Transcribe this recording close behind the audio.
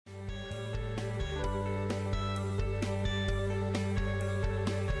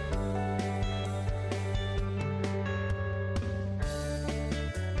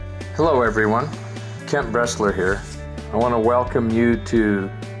Hello everyone, Kent.Bressler here. I want to welcome you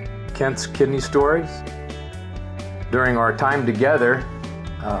to Kent's Kidney Stories. During our time together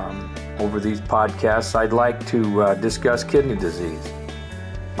over these podcasts, I'd like to discuss kidney disease.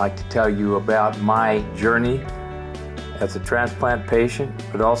 I'd like to tell you about my journey as a transplant patient,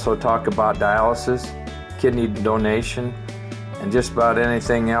 but also talk about dialysis, kidney donation, and just about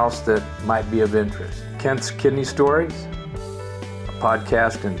anything else that might be of interest. Kent's Kidney Stories,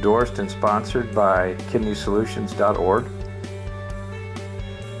 podcast endorsed and sponsored by kidneysolutions.org.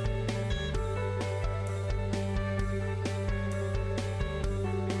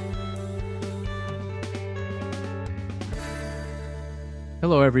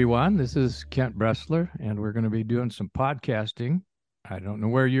 Hello, everyone. This is Kent.Bressler, and we're going to be doing some podcasting. I don't know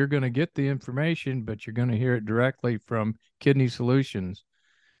where you're going to get the information, but you're going to hear it directly from Kidney Solutions.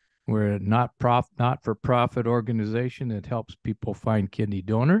 We're a not-for-profit organization that helps people find kidney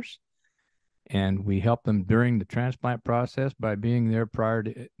donors, and we help them during the transplant process by being there prior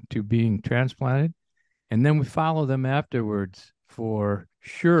to being transplanted, and then we follow them afterwards for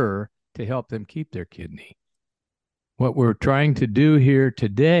sure to help them keep their kidney. What we're trying to do here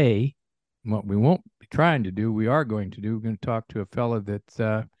today, what we won't be trying to do, we are going to do, we're going to talk to a fellow that's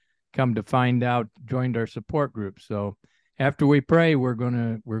come to find out, joined our support group. So after we pray, we're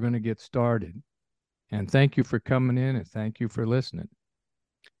gonna get started. And thank you for coming in, and thank you for listening.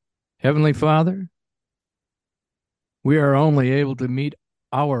 Heavenly Father, we are only able to meet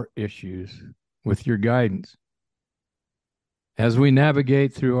our issues with your guidance. As we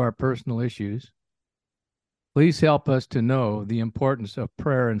navigate through our personal issues, please help us to know the importance of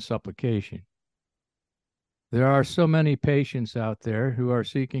prayer and supplication. There are so many patients out there who are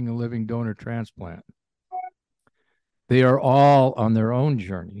seeking a living donor transplant. They are all on their own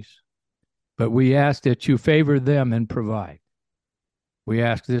journeys, but we ask that you favor them and provide. We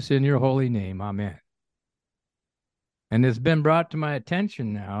ask this in your holy name. Amen. And it's been brought to my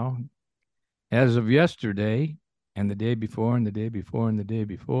attention now, as of yesterday, and the day before, and the day before, and the day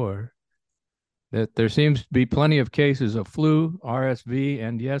before, that there seems to be plenty of cases of flu, RSV,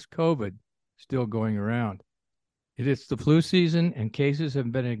 and yes, COVID still going around. It is the flu season, and cases have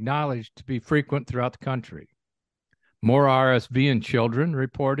been acknowledged to be frequent throughout the country. More RSV in children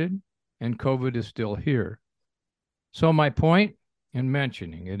reported, and COVID is still here. So my point in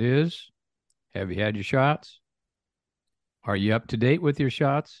mentioning it is, have you had your shots? Are you up to date with your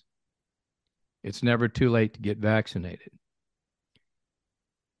shots? It's never too late to get vaccinated.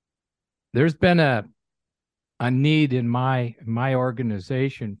 There's been a need in my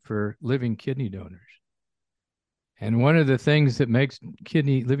organization for living kidney donors. And one of the things that makes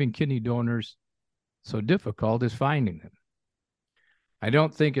living kidney donors so difficult is finding them. I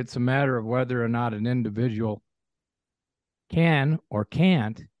don't think it's a matter of whether or not an individual can or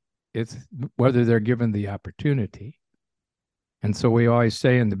can't. It's whether they're given the opportunity. And so we always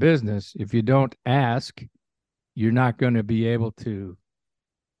say in the business, if you don't ask, you're not going to be able to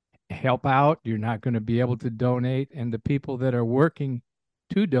help out. You're not going to be able to donate. And the people that are working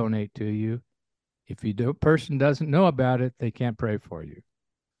to donate to you, if the person doesn't know about it, they can't pray for you.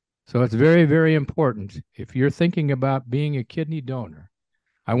 So it's very, very important. If you're thinking about being a kidney donor,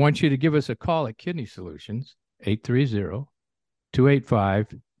 I want you to give us a call at Kidney Solutions,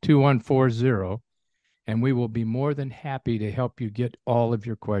 830-285-2140, and we will be more than happy to help you get all of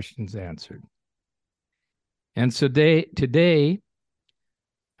your questions answered. And so today,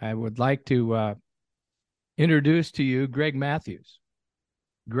 I would like to introduce to you Greg Matthews.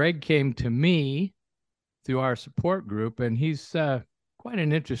 Greg came to me through our support group, and he's quite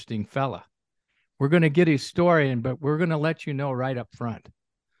an interesting fella. We're going to get his story, but we're going to let you know right up front.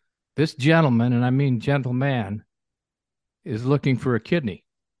 This gentleman, and I mean gentleman, is looking for a kidney.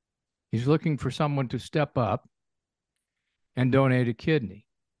 He's looking for someone to step up and donate a kidney.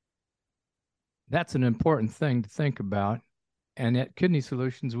 That's an important thing to think about. And at Kidney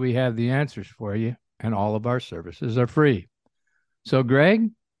Solutions, we have the answers for you, and all of our services are free. So, Greg,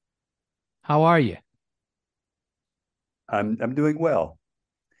 how are you? I'm doing well.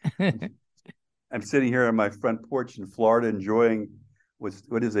 I'm sitting here on my front porch in Florida, enjoying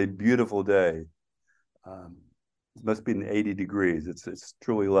what is a beautiful day. It must be 80 degrees. It's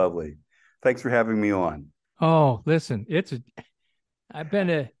truly lovely. Thanks for having me on. Oh, listen, I've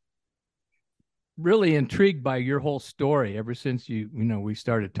been really intrigued by your whole story ever since we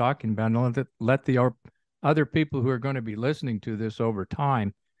started talking about it. Let the other people who are going to be listening to this over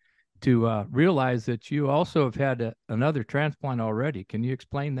time to realize that you also have had another transplant already. Can you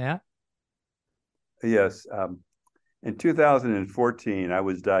explain that? Yes. In 2014, I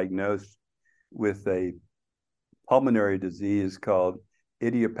was diagnosed with a pulmonary disease called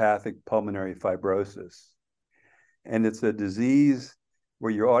idiopathic pulmonary fibrosis. And it's a disease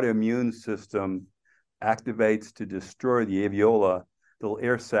where your autoimmune system activates to destroy the alveoli, little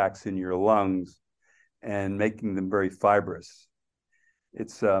air sacs in your lungs, and making them very fibrous.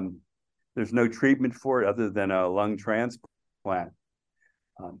 It's there's no treatment for it other than a lung transplant.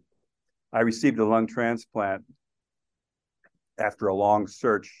 I received a lung transplant after a long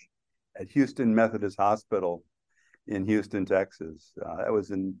search at Houston Methodist Hospital in Houston, Texas. That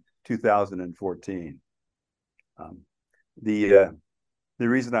was in 2014. The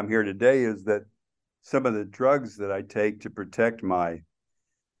reason I'm here today is that some of the drugs that I take to protect my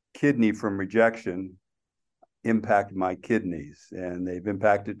kidney from rejection impact my kidneys, and they've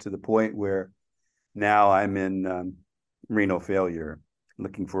impacted to the point where now I'm in renal failure,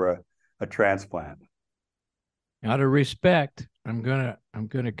 looking for a transplant. Out of respect, I'm gonna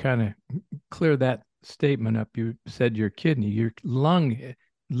kind of clear that statement up. You said your kidney, your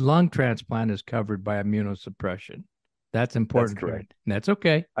lung transplant is covered by immunosuppression. That's important. That's correct. That's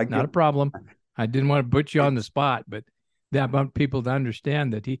okay. Not a problem. I didn't want to put you on the spot, but I want people to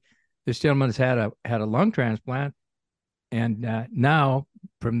understand that this gentleman's had a lung transplant, and now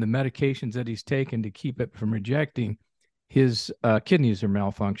from the medications that he's taken to keep it from rejecting, his kidneys are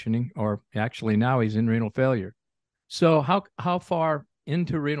malfunctioning, or actually now he's in renal failure. So how far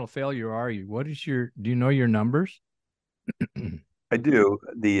into renal failure are you? Do you know your numbers? I do.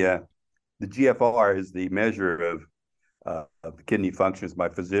 The GFR is the measure of the kidney functions my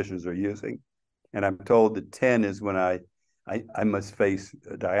physicians are using, and I'm told that 10 is when I must face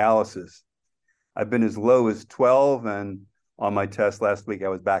dialysis. I've been as low as 12, and on my test last week I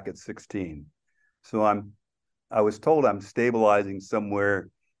was back at 16. So I was told I'm stabilizing somewhere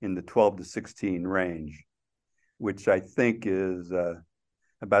in the 12 to 16 range, which I think is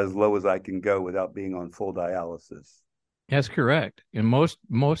about as low as I can go without being on full dialysis. That's correct. In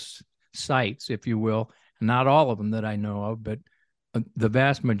most sites, if you will, not all of them that I know of, but the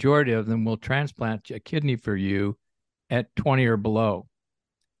vast majority of them will transplant a kidney for you at 20 or below.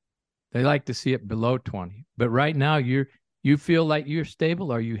 They like to see it below 20. But right now, you feel like you're stable?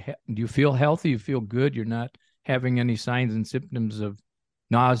 Do you feel healthy? You feel good? You're not having any signs and symptoms of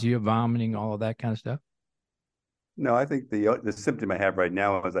nausea, vomiting, all of that kind of stuff? No, I think the symptom I have right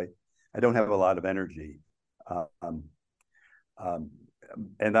now is I don't have a lot of energy.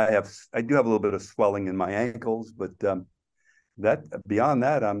 And I do have a little bit of swelling in my ankles, but that beyond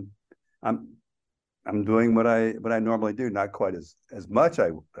that, I'm doing what I normally do, not quite as much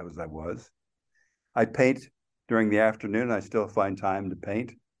as I was. I paint during the afternoon. I still find time to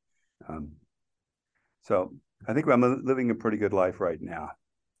paint. So I think I'm living a pretty good life right now.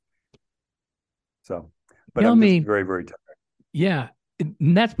 So, but I'm just very, very tired. Yeah.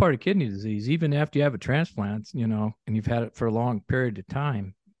 And that's part of kidney disease. Even after you have a transplant, and you've had it for a long period of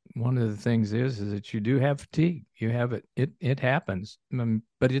time, one of the things is that you do have fatigue. You have it. It happens,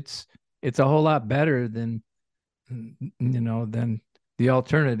 but it's a whole lot better than the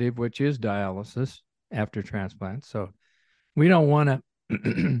alternative, which is dialysis after transplant. So we don't want to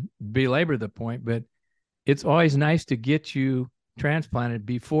belabor the point, but it's always nice to get you transplanted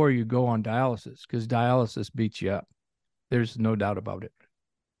before you go on dialysis, because dialysis beats you up. There's no doubt about it.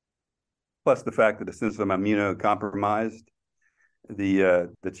 Plus the fact that since I'm immunocompromised, the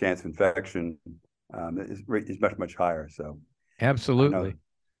chance of infection is much, much higher. So absolutely.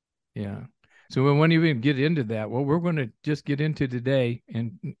 Yeah. So when you even get into that, what we're going to just get into today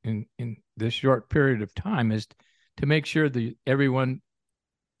in this short period of time is to make sure that everyone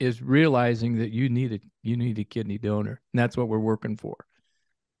is realizing that you need a kidney donor. And that's what we're working for.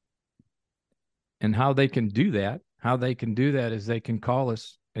 And how they can do that is they can call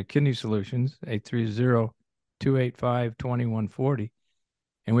us at Kidney Solutions, 830-285-2140.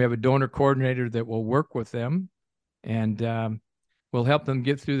 And we have a donor coordinator that will work with them, and we'll help them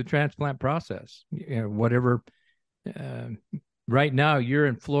get through the transplant process. Whatever. Right now, you're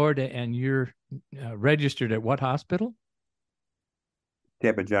in Florida, and you're registered at what hospital?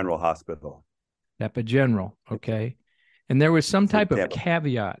 Tampa General Hospital. Tampa General, okay. And there was some type of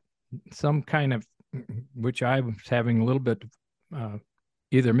caveat, some kind of, which I was having a little bit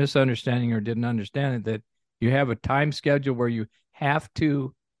either misunderstanding or didn't understand it, that you have a time schedule where you have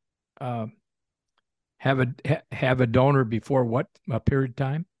to have a donor before what period of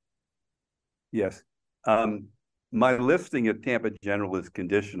time? Yes. My listing at Tampa General is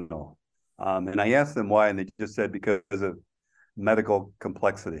conditional. And I asked them why, and they just said because of medical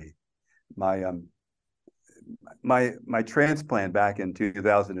complexity. My transplant back in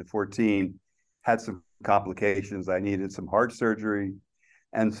 2014 had some complications. I needed some heart surgery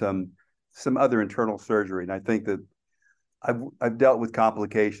and some other internal surgery. And I think that I've dealt with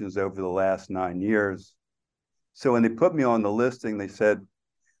complications over the last 9 years. So when they put me on the listing, they said,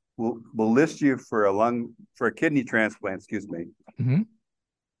 we'll list you for a kidney transplant, excuse me. Mm-hmm.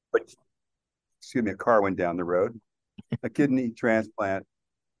 But excuse me, a car went down the road, a kidney transplant,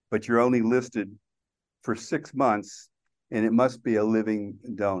 but you're only listed for 6 months and it must be a living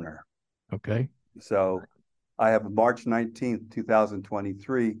donor. Okay. So I have March 19th,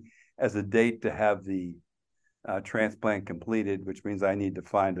 2023 as a date to have the transplant completed, which means I need to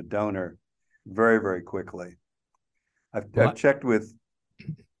find a donor very, very quickly. I've checked with.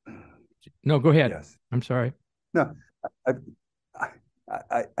 No, go ahead. Yes. I'm sorry. No, I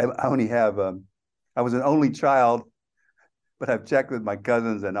only have, I was an only child, but I've checked with my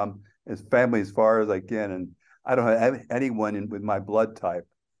cousins and I'm as family as far as I can. And I don't have anyone with my blood type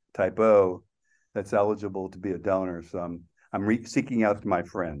O, that's eligible to be a donor. So I'm seeking out to my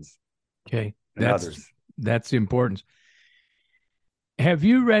friends. Okay. And others. That's the importance. Have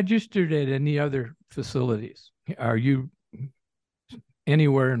you registered at any other facilities? Are you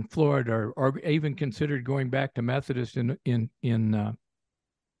anywhere in Florida or even considered going back to Methodist in Houston?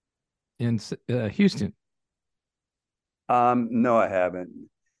 No, I haven't.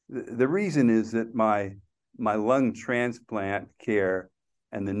 The reason is that my lung transplant care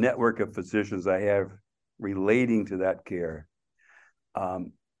and the network of physicians I have relating to that care,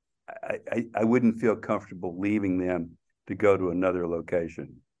 I wouldn't feel comfortable leaving them to go to another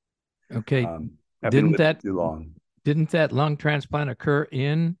location. Okay. I've been with them too long. Didn't that lung transplant occur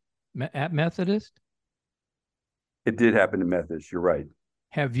at Methodist? It did happen to Methodist. You're right.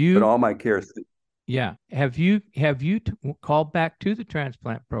 Have you? But all my care. Yeah. Have you called back to the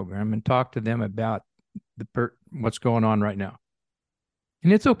transplant program and talked to them about what's going on right now?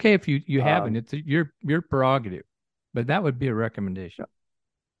 And it's okay if you haven't. It's your prerogative, but that would be a recommendation.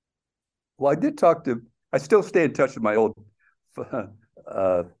 Well, I still stay in touch with my old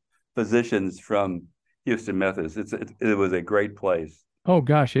physicians from Houston Methodist. It was a great place. Oh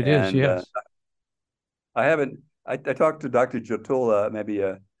gosh, it is. Yes. I talked to Dr. Jotula maybe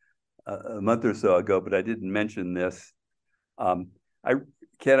a month or so ago, but I didn't mention this. I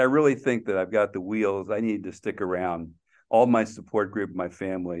really think that I've got the wheels. I need to stick around. All my support group, my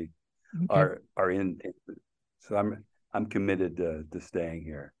family are in. So I'm committed to staying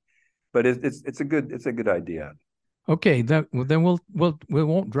here. But it's a good idea. Okay, then we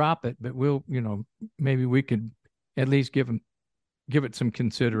won't drop it, but maybe we could at least give it some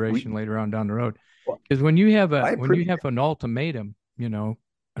consideration later on down the road. Because when you have an ultimatum,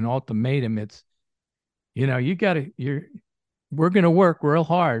 it's we're going to work real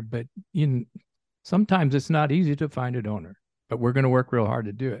hard, but sometimes it's not easy to find a donor, but we're going to work real hard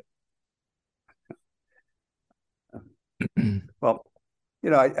to do it. Well,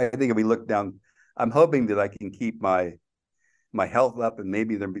 I think if we look down, I'm hoping that I can keep my health up, and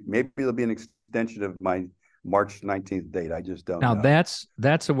maybe there'll be an extension of my March 19th date. I just don't know. Now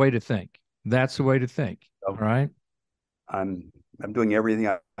that's a way to think. That's the way to think. All right. I'm doing everything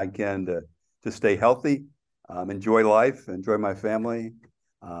I can to stay healthy, enjoy life, enjoy my family,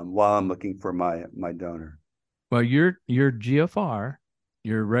 while I'm looking for my donor. Well, your GFR,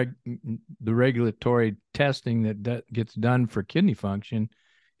 the regulatory testing that gets done for kidney function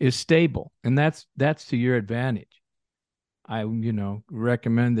is stable, and that's to your advantage. I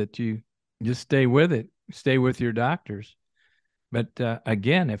recommend that you just stay with it, stay with your doctors. But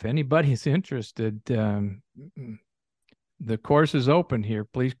again, if anybody's interested, the course is open here.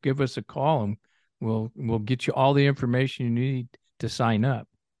 Please give us a call, and we'll get you all the information you need to sign up.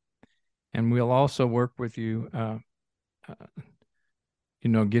 And we'll also work with you,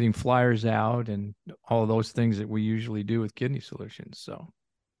 getting flyers out and all of those things that we usually do with Kidney Solutions. So,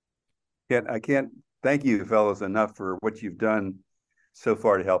 I can't thank you, fellas, enough for what you've done so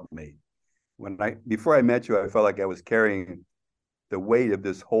far to help me. Before I met you, I felt like I was carrying the weight of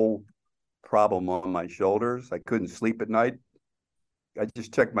this whole problem on my shoulders. I couldn't sleep at night. I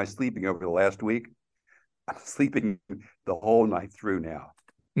just checked my sleeping over the last week. I'm sleeping the whole night through now.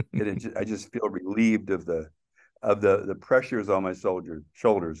 I just feel relieved of the pressures on my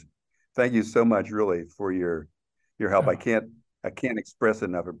shoulders. Thank you so much, really, for your help. I can't express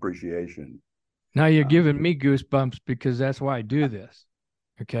enough appreciation. Now you're giving me goosebumps because that's why I do this.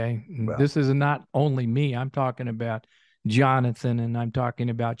 Okay. Well, this is not only me. I'm talking about Jonathan, and I'm talking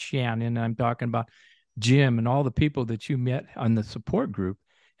about Shannon, and I'm talking about Jim and all the people that you met on the support group,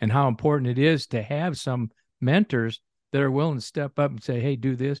 and how important it is to have some mentors that are willing to step up and say, hey,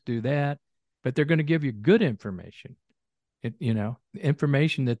 do this, do that. But they're going to give you good information,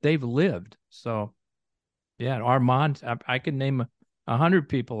 information that they've lived. So, yeah, Armand, I can name 100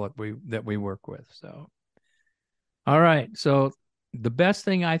 people that we work with. So, All right. So the best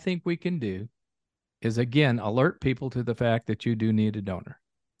thing I think we can do is, again, alert people to the fact that you do need a donor.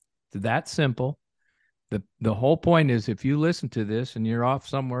 It's that simple. The whole point is, if you listen to this and you're off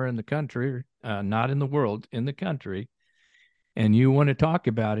somewhere in the country, not in the world, in the country, and you want to talk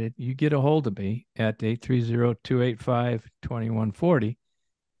about it, you get a hold of me at 830-285-2140,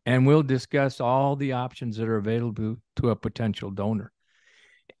 and we'll discuss all the options that are available to a potential donor.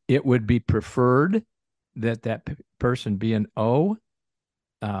 It would be preferred that person be an O,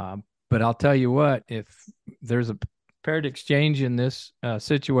 but I'll tell you what, if there's a paired exchange in this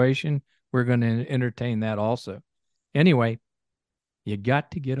situation, we're going to entertain that also. Anyway, you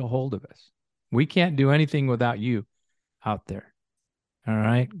got to get a hold of us. We can't do anything without you out there. All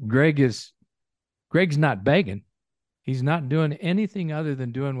right. Greg's not begging. He's not doing anything other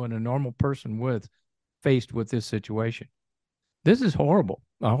than doing what a normal person would faced with this situation. This is horrible,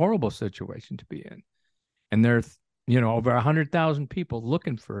 a horrible situation to be in. And there's, over 100,000 people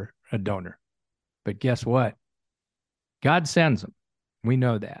looking for a donor. But guess what? God sends them. We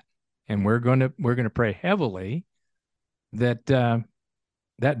know that. And we're going to pray heavily that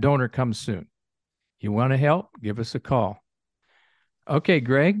that donor comes soon. You want to help? Give us a call. Okay,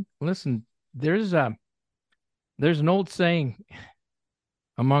 Greg, listen, there's an old saying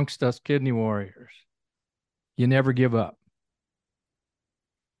amongst us kidney warriors. You never give up.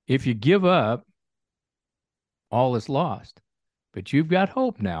 If you give up, all is lost. But you've got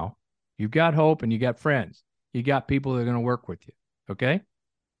hope now. You've got hope, and you got friends. You got people that are going to work with you. Okay?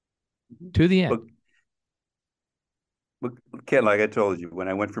 To the end. Look, Ken, like I told you, when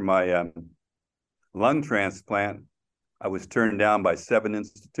I went for my lung transplant, I was turned down by 7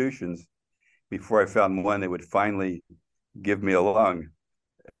 institutions before I found one that would finally give me a lung.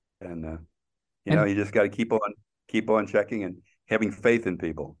 And you just got to keep on checking and having faith in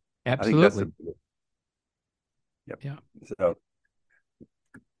people. Absolutely. I think that's yep. Yeah. So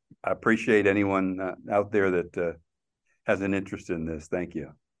I appreciate anyone out there that has an interest in this. Thank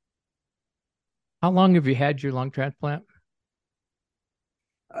you. How long have you had your lung transplant?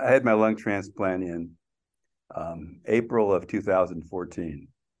 I had my lung transplant in April of 2014.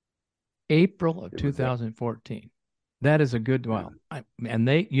 April of 2014. That is a good while. Yeah. And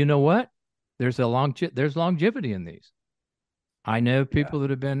you know what? There's longevity in these. I know people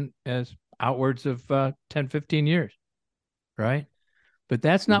that have been as outwards of 10, 15 years, right? But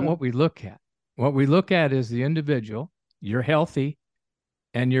that's not what we look at. What we look at is the individual. You're healthy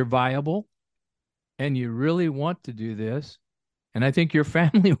and you're viable and you really want to do this. And I think your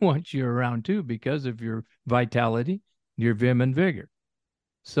family wants you around too because of your vitality, your vim and vigor.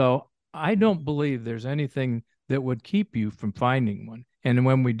 So I don't believe there's anything that would keep you from finding one. And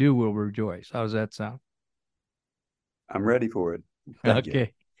when we do, we'll rejoice. How's that sound? I'm ready for it. Thank you.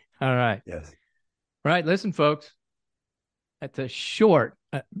 All right. Yes. All right. Listen, folks, that's a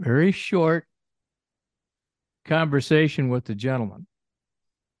very short conversation with the gentleman,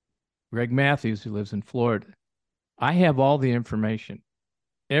 Greg Matthews, who lives in Florida. I have all the information,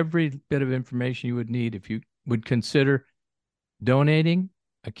 every bit of information you would need if you would consider donating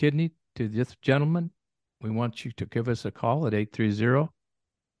a kidney to this gentleman. We want you to give us a call at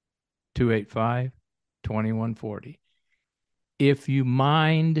 830-285-2140. If you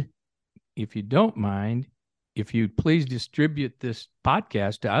don't mind, if you'd please distribute this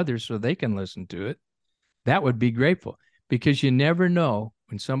podcast to others so they can listen to it, that would be grateful, because you never know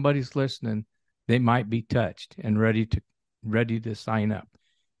when somebody's listening, they might be touched and ready to sign up.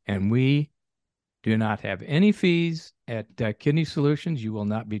 And we do not have any fees at Kidney Solutions. You will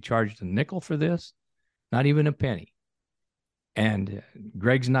not be charged a nickel for this, not even a penny. And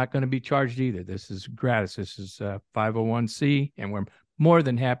Greg's not going to be charged either. This is gratis. This is 501c, and we're more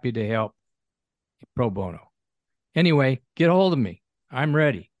than happy to help pro bono. Anyway, get a hold of me. I'm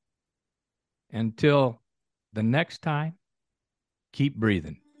ready. Until the next time, keep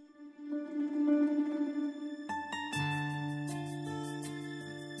breathing.